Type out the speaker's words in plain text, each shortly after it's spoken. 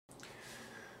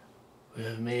We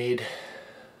have made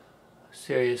a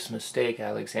serious mistake,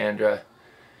 Alexandra.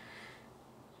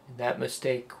 That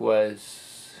mistake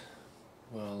was,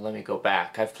 well, let me go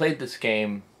back. I've played this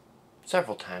game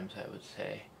several times, I would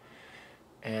say.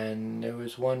 And there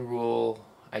was one rule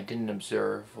I didn't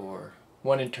observe, or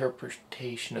one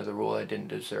interpretation of the rule I didn't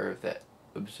deserve to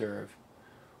observe,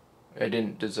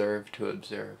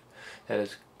 that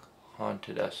has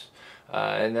haunted us.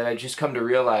 And that I just come to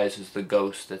realize is the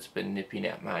ghost that's been nipping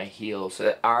at my heels,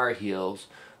 at our heels,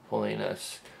 pulling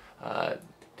us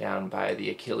down by the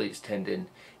Achilles tendon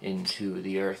into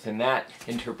the earth. And that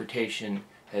interpretation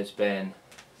has been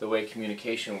the way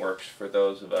communication works for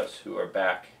those of us who are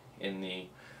back in the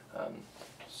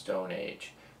Stone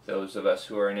Age. Those of us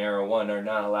who are in Era 1 are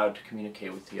not allowed to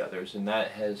communicate with the others, and that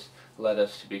has led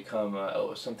us to become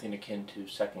something akin to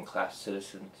second-class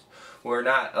citizens. We're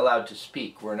not allowed to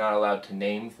speak, we're not allowed to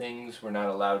name things, we're not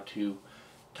allowed to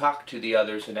talk to the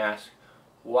others and ask,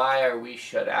 why are we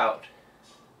shut out?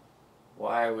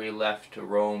 Why are we left to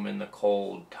roam in the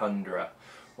cold tundra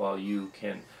while you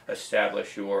can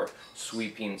establish your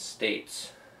sweeping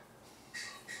states?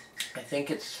 I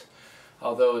think it's,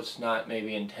 although it's not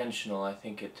maybe intentional, I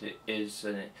think there's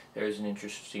an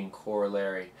interesting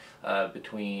corollary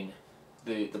between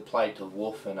the plight of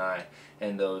Wolf and I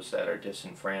and those that are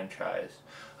disenfranchised.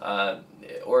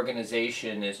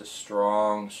 Organization is a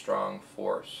strong, strong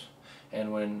force,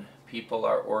 and when people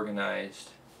are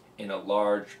organized in a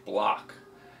large block,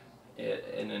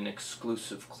 in an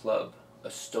exclusive club, a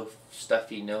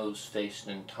stuffy nose-faced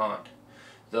entente,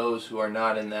 those who are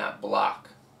not in that block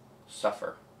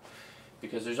suffer.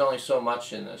 Because there's only so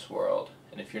much in this world,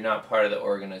 and if you're not part of the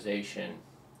organization,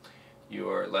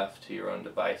 you're left to your own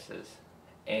devices.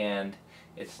 And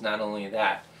it's not only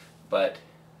that, but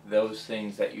those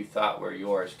things that you thought were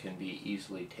yours can be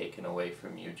easily taken away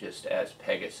from you, just as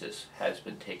Pegasus has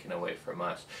been taken away from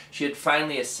us. She had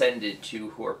finally ascended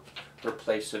to her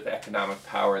place of economic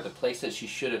power, the place that she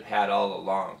should have had all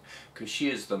along, because she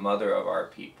is the mother of our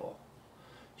people.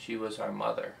 She was our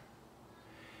mother.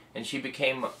 And she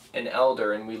became an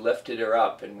elder, and we lifted her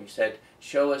up, and we said,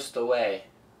 show us the way.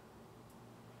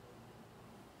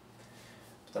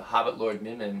 The Hobbit Lord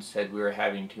Mimim said we were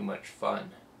having too much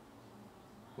fun.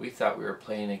 We thought we were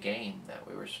playing a game, that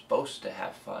we were supposed to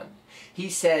have fun. He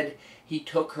said he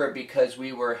took her because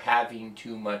we were having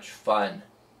too much fun.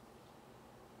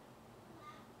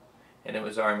 And it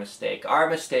was our mistake. Our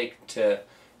mistake to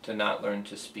not learn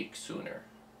to speak sooner.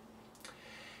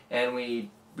 And we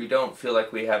don't feel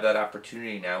like we have that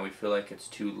opportunity now. We feel like it's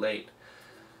too late.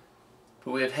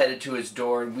 But we have headed to his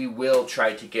door, and we will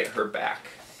try to get her back.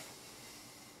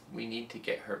 We need to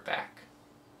get her back.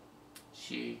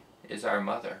 She is our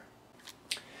mother.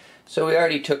 So we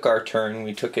already took our turn.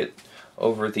 We took it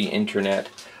over the internet.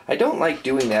 I don't like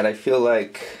doing that. I feel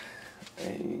like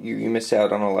you miss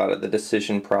out on a lot of the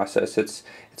decision process. It's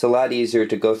a lot easier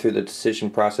to go through the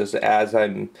decision process as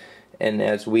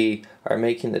we are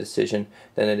making the decision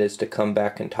than it is to come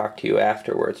back and talk to you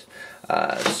afterwards.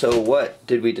 So what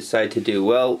did we decide to do?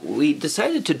 Well, we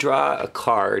decided to draw a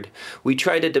card. We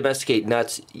tried to domesticate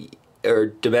nuts, or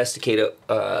domesticate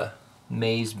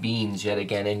maize beans yet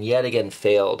again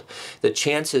failed. The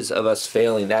chances of us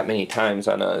failing that many times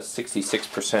on a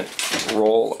 66%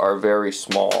 roll are very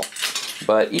small.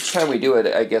 But each time we do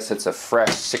it, I guess it's a fresh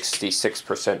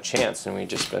 66% chance, and we've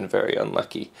just been very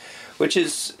unlucky. Which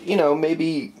is, you know,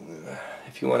 maybe,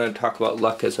 if you want to talk about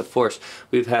luck as a force,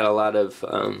 we've had a lot of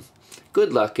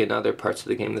good luck in other parts of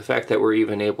the game. The fact that we're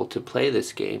even able to play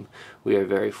this game, we are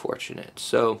very fortunate.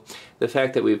 So the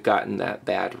fact that we've gotten that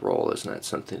bad roll is not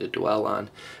something to dwell on.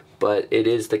 But it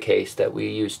is the case that we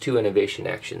use 2 innovation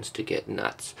actions to get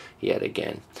nuts yet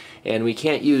again. And we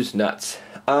can't use nuts.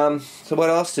 So what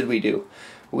else did we do?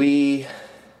 We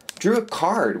drew a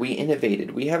card. We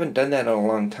innovated. We haven't done that in a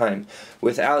long time.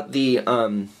 Without the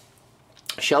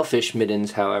shellfish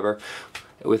middens, however,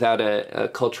 without a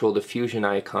cultural diffusion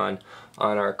icon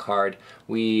on our card,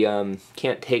 we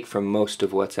can't take from most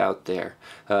of what's out there.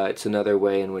 It's another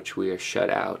way in which we are shut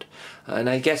out. And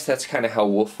I guess that's kind of how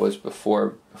Wolf was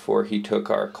before he took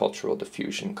our cultural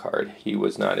diffusion card. He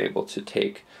was not able to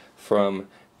take from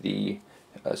the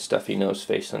stuffy nose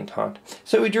face entente.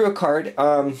 So we drew a card,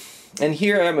 and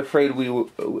here I'm afraid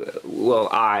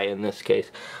I in this case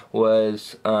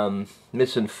was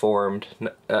misinformed.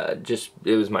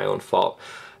 It was my own fault.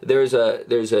 There's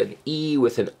an E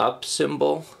with an up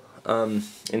symbol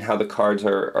in how the cards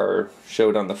are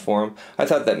showed on the forum. I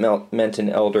thought that meant an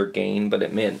elder gain, but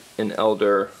it meant an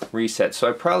elder reset. So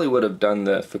I probably would have done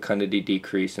the fecundity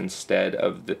decrease instead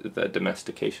of the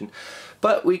domestication.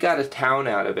 But we got a town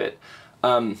out of it.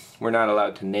 We're not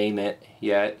allowed to name it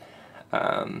yet,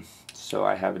 so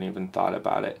I haven't even thought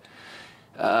about it.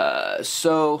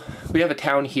 So we have a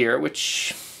town here,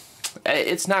 which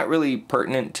it's not really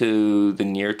pertinent to the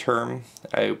near term.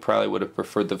 I probably would have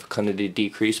preferred the fecundity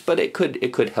decrease, but it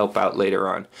could help out later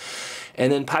on.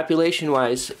 And then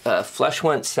population-wise, Flush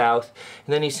went south,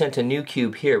 and then he sent a new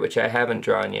cube here, which I haven't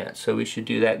drawn yet, so we should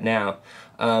do that now.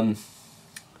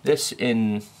 This,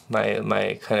 in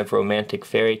my kind of romantic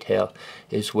fairy tale,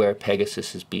 is where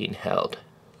Pegasus is being held.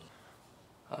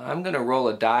 I'm going to roll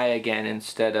a die again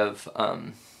instead of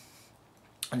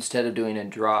doing a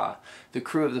draw. The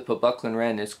crew of the PablOrigins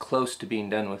Wren is close to being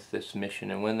done with this mission,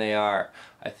 and when they are,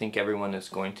 I think everyone is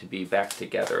going to be back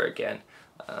together again.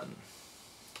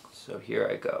 So here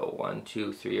I go. 1,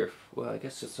 2, 3, or well, I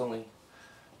guess it's only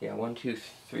 1, 2,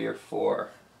 3, or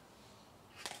 4,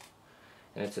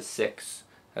 and it's a 6.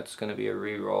 That's going to be a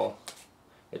re-roll.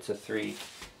 It's a 3,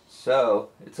 so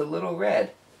it's a little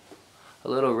red. A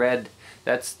little red.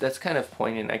 That's kind of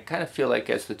poignant. I kind of feel like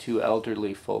as the two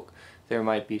elderly folk, there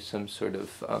might be some sort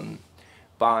of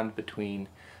bond between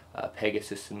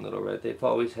Pegasus and Little Red. They've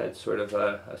always had sort of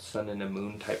a sun and a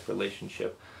moon type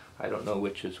relationship. I don't know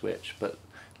which is which, but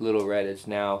Little Red is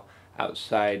now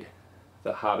outside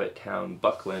the hobbit town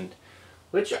Buckland,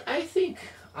 which I think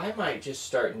I might just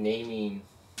start naming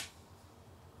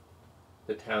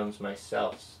the towns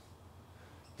myself.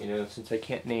 You know, since I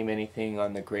can't name anything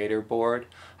on the greater board,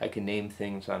 I can name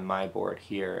things on my board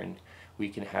here, and we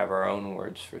can have our own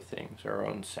words for things, our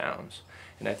own sounds.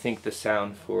 And I think the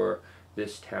sound for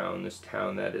this town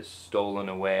that has stolen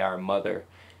away our mother,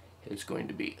 is going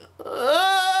to be